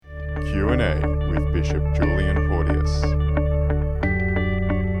Q&A with Bishop Julian Porteous.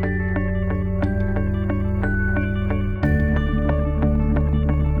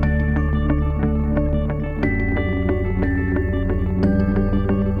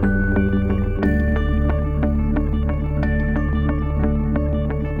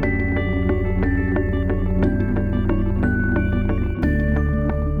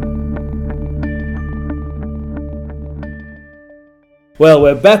 Well,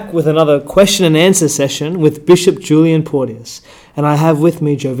 we're back with another question and answer session with Bishop Julian Porteous. And I have with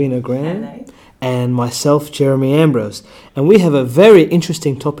me Jovina Graham. Hello. And myself, Jeremy Ambrose. And we have a very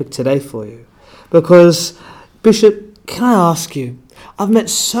interesting topic today for you. Because, Bishop, can I ask you, I've met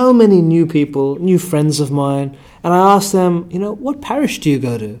so many new people, new friends of mine, and I ask them, what parish do you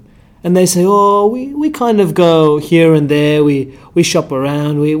go to? And they say, we kind of go here and there, we shop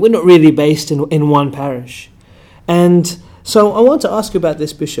around, we're not really based in one parish. And so I want to ask you about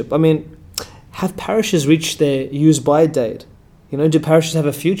this, Bishop. I mean, have parishes reached their use-by date? Do parishes have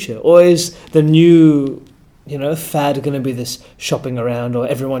a future? Or is the new, fad going to be this shopping around, or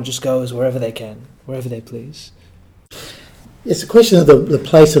everyone just goes wherever they can, wherever they please? Yes, the question of the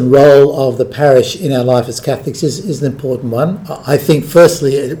place and role of the parish in our life as Catholics is an important one. I think,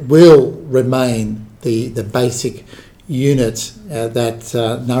 firstly, it will remain the basic unit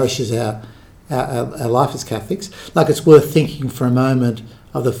that nourishes our life as Catholics. Like, it's worth thinking for a moment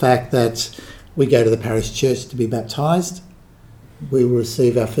of the fact that we go to the parish church to be baptised. We will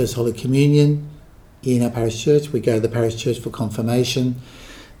receive our first Holy Communion in our parish church. We go to the parish church for confirmation.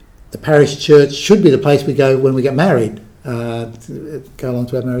 The parish church should be the place we go when we get married, to go along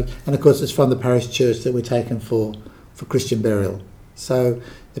to our marriage. And of course, it's from the parish church that we're taken for Christian burial. So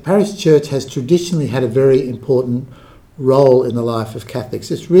the parish church has traditionally had a very important role in the life of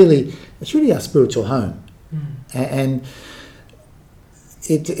Catholics. It's really our spiritual home. And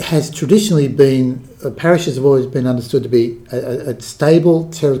it has traditionally been, parishes have always been understood to be a stable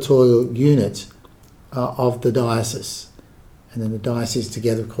territorial unit of the diocese. And then the diocese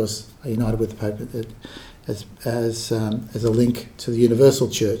together, of course, are united with the Pope as a link to the universal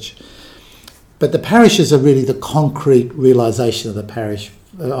church. But the parishes are really the concrete realisation of the parish,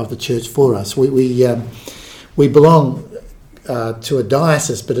 of the church for us. We belong to a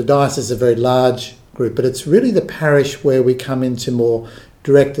diocese, but a diocese is a very large group. But it's really the parish where we come into more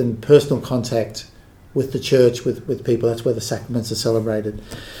direct and personal contact with the church, with people. That's where the sacraments are celebrated.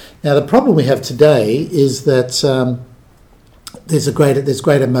 Now, the problem we have today is that there's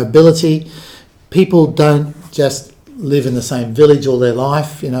greater mobility. People don't just live in the same village all their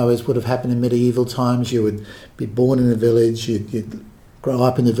life, as would have happened in medieval times. You would be born in a village, you'd grow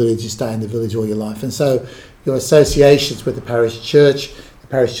up in the village, you stay in the village all your life. And so your associations with the parish church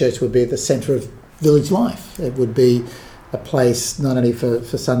would be at the centre of village life. It would be a place not only for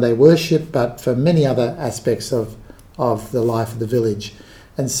Sunday worship, but for many other aspects of the life of the village.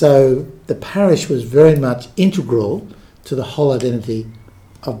 And so the parish was very much integral to the whole identity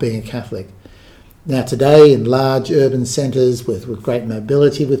of being a Catholic. Now today, in large urban centres with great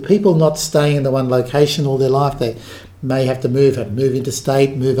mobility, with people not staying in the one location all their life, they may have to move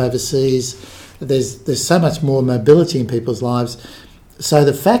interstate, move overseas. There's so much more mobility in people's lives. So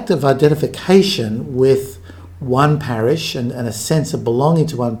the fact of identification with one parish and a sense of belonging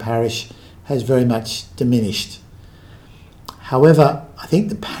to one parish has very much diminished. However, I think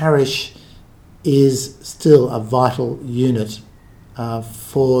the parish is still a vital unit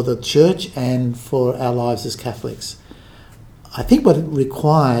for the church and for our lives as Catholics. I think what it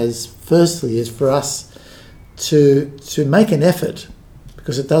requires, firstly, is for us to make an effort,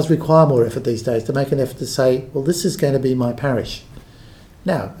 because it does require more effort these days, to make an effort to say, well, this is going to be my parish.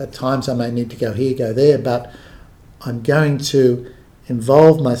 Now, at times I may need to go here, go there, but I'm going to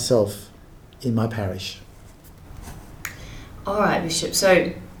involve myself in my parish. All right, Bishop.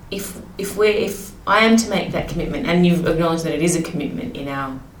 So if I am to make that commitment, and you've acknowledged that it is a commitment in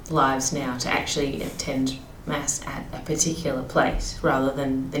our lives now to actually attend Mass at a particular place rather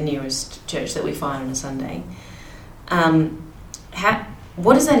than the nearest church that we find on a Sunday,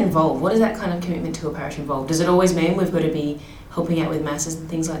 what does that involve? What does that kind of commitment to a parish involve? Does it always mean we've got to be helping out with Masses and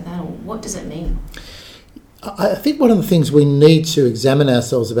things like that? Or what does it mean? I think one of the things we need to examine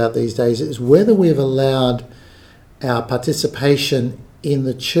ourselves about these days is whether we've allowed our participation in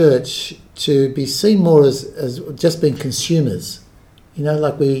the church to be seen more as just being consumers.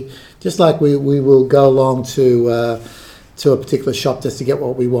 Like we will go along to a particular shop just to get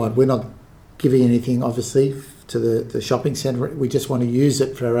what we want. We're not giving anything, obviously, to the shopping centre. We just want to use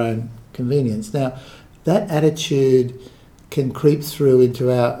it for our own convenience. Now, that attitude can creep through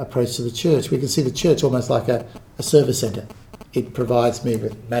into our approach to the church. We can see the church almost like a service centre. It provides me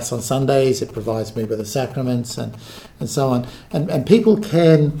with Mass on Sundays, it provides me with the sacraments and so on. And people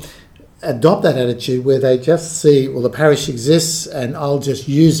can adopt that attitude where they just see, well, the parish exists and I'll just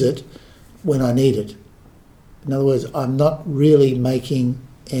use it when I need it. In other words, I'm not really making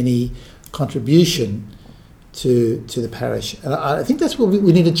any contribution to the parish. And I think that's what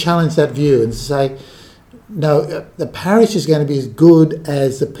we need to challenge that view and say, no, the parish is going to be as good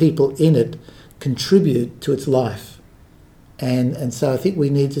as the people in it contribute to its life. And so I think we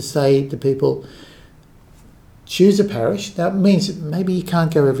need to say to people, choose a parish. That means maybe you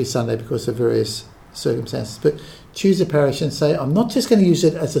can't go every Sunday because of various circumstances, but choose a parish and say, I'm not just going to use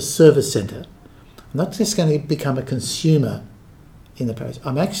it as a service centre. I'm not just going to become a consumer in the parish.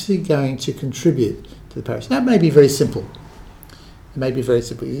 I'm actually going to contribute to the parish. That may be very simple. It may be very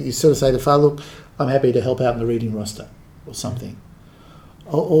simple. You sort of say to Father, look, I'm happy to help out in the reading roster or something.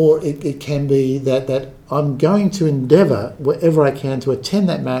 Or it can be that I'm going to endeavour wherever I can to attend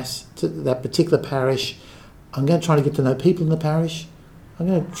that Mass to that particular parish. I'm going to try to get to know people in the parish. I'm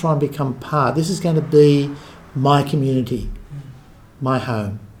going to try and become part. This is going to be my community, my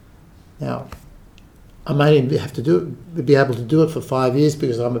home. Now, I may have to be able to do it for 5 years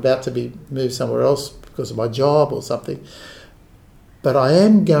because I'm about to be moved somewhere else because of my job or something. But I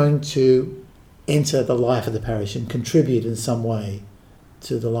am going to enter the life of the parish and contribute in some way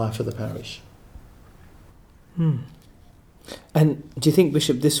to the life of the parish. And do you think,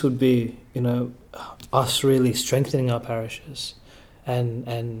 Bishop, this would be, us really strengthening our parishes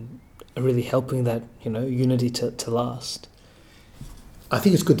and really helping that, unity to last? I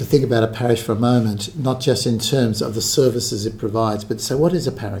think it's good to think about a parish for a moment, not just in terms of the services it provides, but so what is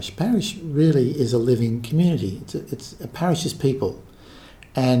a parish? Parish really is a living community. A parish is people.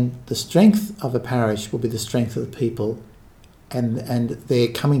 And the strength of a parish will be the strength of the people and their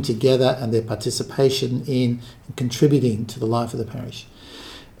coming together and their participation in contributing to the life of the parish.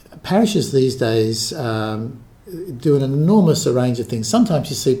 Parishes these days do an enormous range of things. Sometimes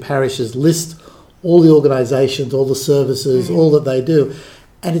you see parishes list all the organisations, all the services, all that they do,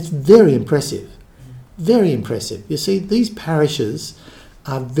 and it's very impressive. Very impressive. You see, these parishes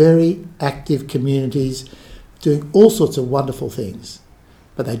are very active communities doing all sorts of wonderful things.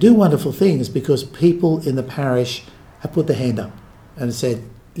 But they do wonderful things because people in the parish have put their hand up and said,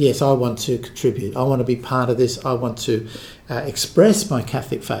 yes, I want to contribute. I want to be part of this. I want to express my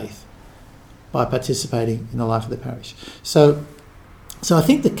Catholic faith by participating in the life of the parish. So I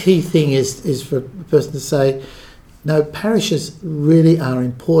think the key thing is for a person to say, no, parishes really are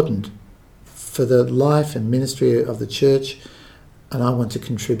important for the life and ministry of the church, and I want to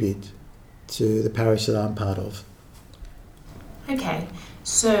contribute to the parish that I'm part of. Okay,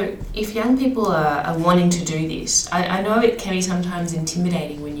 so if young people are wanting to do this, I know it can be sometimes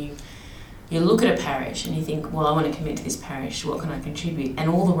intimidating when you look at a parish and you think, well, I want to commit to this parish, what can I contribute? And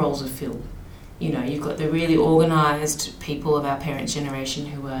all the roles are filled. You've got the really organised people of our parents' generation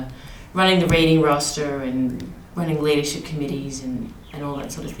who are running the reading roster and running leadership committees and all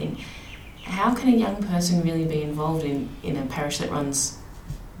that sort of thing. How can a young person really be involved in a parish that runs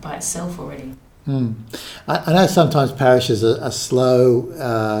by itself already? I know sometimes parishes are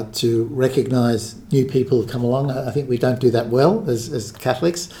slow to recognise new people who come along. I think we don't do that well as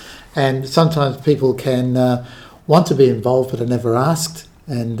Catholics. And sometimes people can want to be involved but are never asked.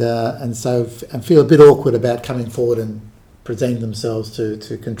 And feel a bit awkward about coming forward and presenting themselves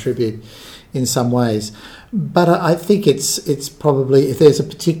to contribute in some ways. But I think it's probably, if there's a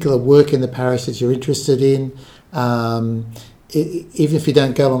particular work in the parish that you're interested in, even if you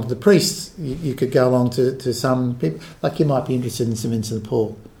don't go along to the priests, you could go along to some people. Like you might be interested in St Vincent de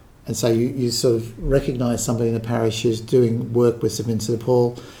Paul, and so you sort of recognise somebody in the parish who's doing work with St Vincent de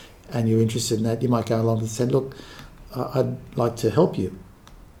Paul, and you're interested in that. You might go along and say, look, I'd like to help you.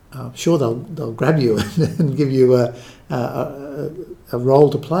 Sure, they'll grab you and give you a role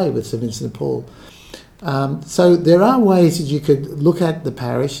to play with St Vincent de Paul. So there are ways that you could look at the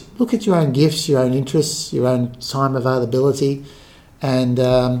parish, look at your own gifts, your own interests, your own time availability, and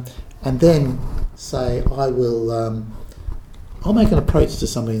then say, I'll make an approach to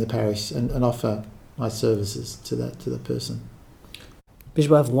somebody in the parish and offer my services to that person.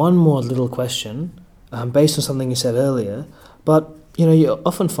 Bishop, I have one more little question based on something you said earlier, but you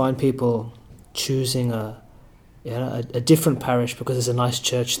often find people choosing a different parish because there's a nice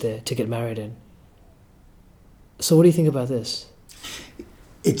church there to get married in. So what do you think about this?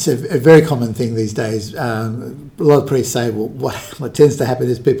 It's a very common thing these days. A lot of priests say, well, what tends to happen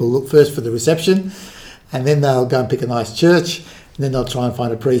is people look first for the reception, and then they'll go and pick a nice church, and then they'll try and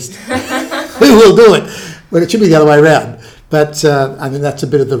find a priest who will do it. Well, it should be the other way around. But that's a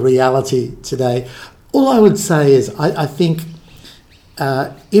bit of the reality today. All I would say is I think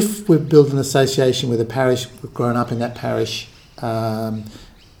if we've built an association with a parish, we've grown up in that parish, and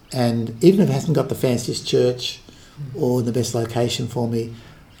even if it hasn't got the fanciest church or the best location for me,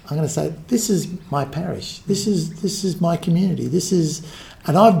 I'm going to say, this is my parish. This is my community.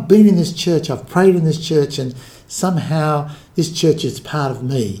 And I've been in this church. I've prayed in this church, and somehow this church is part of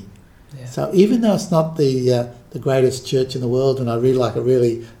me. Yeah. So even though it's not the greatest church in the world, and I really like a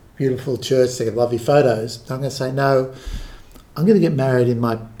really beautiful church, they have lovely photos, I'm going to say, no, I'm going to get married in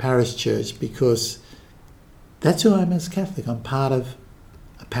my parish church because that's who I am as a Catholic. I'm part of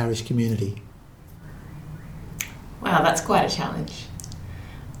a parish community. Wow, that's quite a challenge.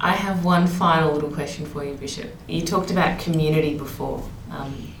 I have one final little question for you, Bishop. You talked about community before,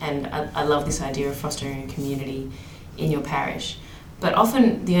 and I love this idea of fostering a community in your parish. But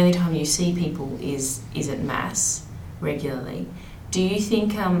often the only time you see people is at Mass regularly. Do you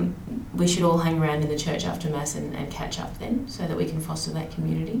think we should all hang around in the church after Mass and catch up then, so that we can foster that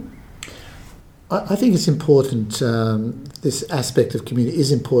community? I think it's important. This aspect of community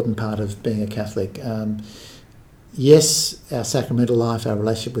is an important part of being a Catholic. Yes, our sacramental life, our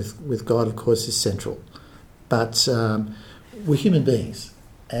relationship with God, of course, is central. But we're human beings,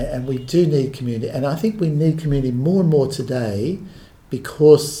 and we do need community. And I think we need community more and more today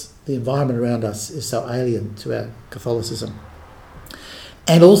because the environment around us is so alien to our Catholicism.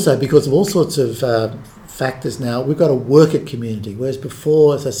 And also because of all sorts of factors now, we've got to work at community. Whereas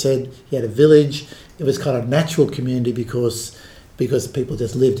before, as I said, you had a village, it was kind of natural community because people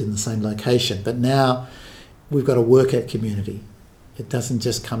just lived in the same location. But now we've got to work at community. It doesn't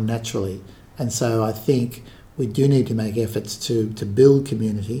just come naturally. And so I think we do need to make efforts to build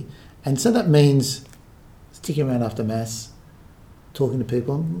community. And so that means sticking around after Mass, talking to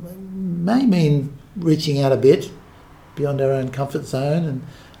people, may mean reaching out a bit beyond our own comfort zone,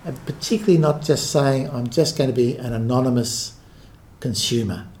 and particularly not just saying, I'm just going to be an anonymous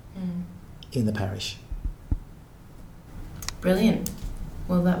consumer in the parish. Brilliant.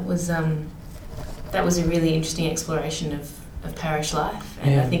 Well, that was a really interesting exploration of parish life,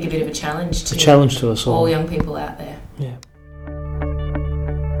 and I think a bit of a challenge to us all young people out there. Yeah.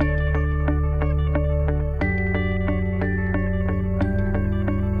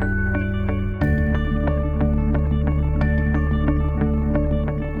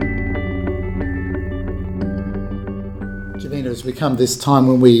 Javina, it's become this time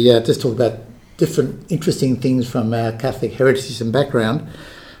when we just talk about different interesting things from our Catholic heritage and background.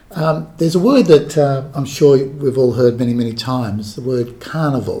 There's a word that I'm sure we've all heard many, many times, the word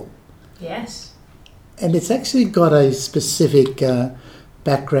carnival. Yes. And it's actually got a specific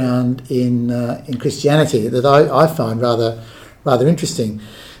background in Christianity that I find rather interesting.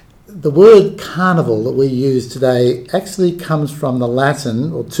 The word carnival that we use today actually comes from the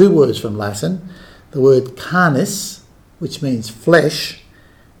Latin, or two words from Latin, the word carnis, which means flesh,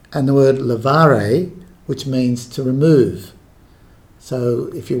 and the word levare, which means to remove. So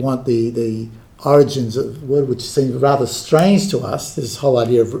if you want the origins of the word, which seems rather strange to us, this whole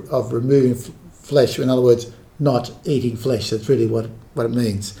idea of removing flesh, in other words, not eating flesh, that's really what it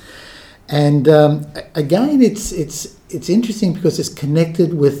means. And again, it's interesting because it's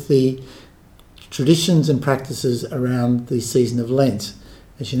connected with the traditions and practices around the season of Lent.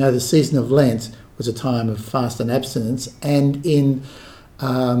 As you know, the season of Lent was a time of fast and abstinence, and in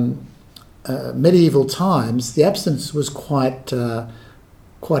medieval times, the abstinence was quite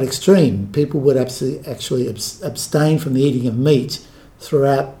extreme. People would actually abstain from the eating of meat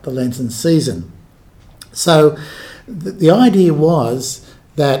throughout the Lenten season. So the idea was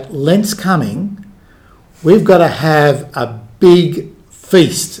that Lent's coming, we've got to have a big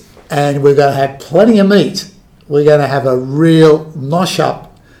feast, and we're going to have plenty of meat. We're going to have a real nosh up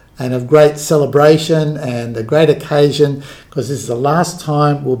and a great celebration and a great occasion, because this is the last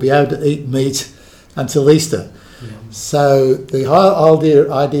time we'll be able to eat meat until Easter. Yeah. So the whole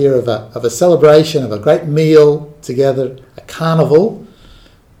idea of a celebration, of a great meal together, a carnival,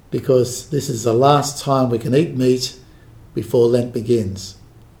 because this is the last time we can eat meat before Lent begins.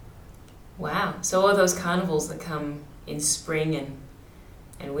 Wow. So all those carnivals that come in spring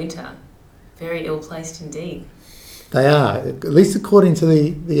and winter, very ill-placed indeed. They are, at least according to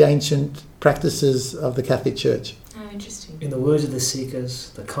the ancient practices of the Catholic Church. Oh, interesting. In the words of the Seekers,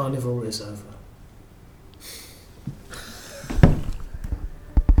 the carnival is over.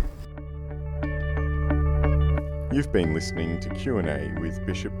 You've been listening to Q&A with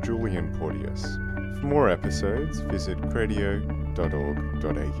Bishop Julian Porteous. For more episodes, visit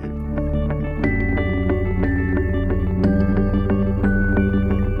cradio.org.au.